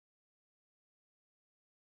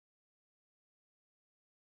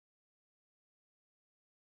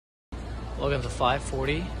Welcome to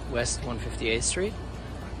 540 West 158th Street.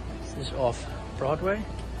 This is off Broadway.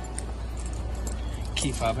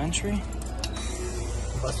 Key fob entry.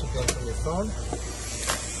 Bus will from your phone.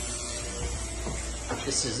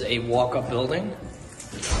 This is a walk-up building.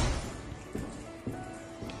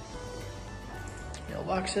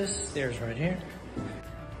 Mailboxes, stairs right here.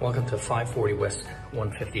 Welcome to 540 West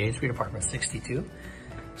 158th Street, apartment 62.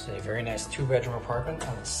 It's a very nice 2-bedroom apartment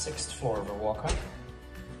on the 6th floor of a walk-up.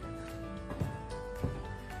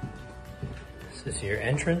 This is your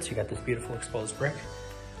entrance. You got this beautiful exposed brick.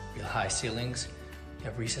 You got high ceilings. You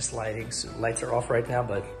have recessed lighting. So lights are off right now,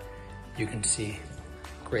 but you can see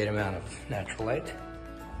a great amount of natural light.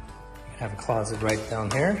 You have a closet right down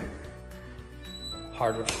here.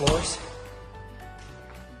 Hardwood floors.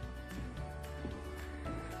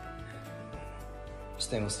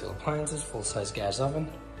 Stainless steel appliances, full-size gas oven.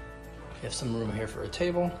 You have some room here for a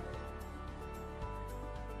table.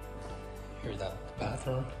 Here's the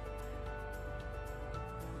bathroom.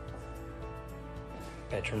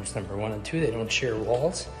 Bedrooms number 1 and 2, they don't share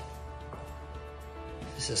walls.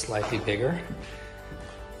 This is slightly bigger.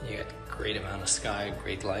 You got a great amount of sky,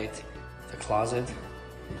 great light. The closet,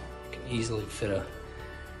 you can easily fit a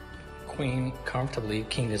queen, comfortably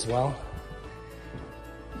king as well.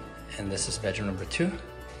 And this is bedroom number 2.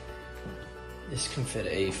 This can fit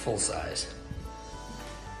a full size.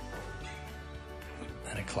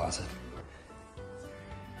 And a closet.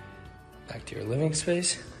 Back to your living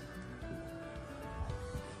space.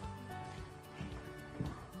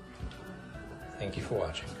 Thank you for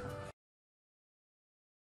watching.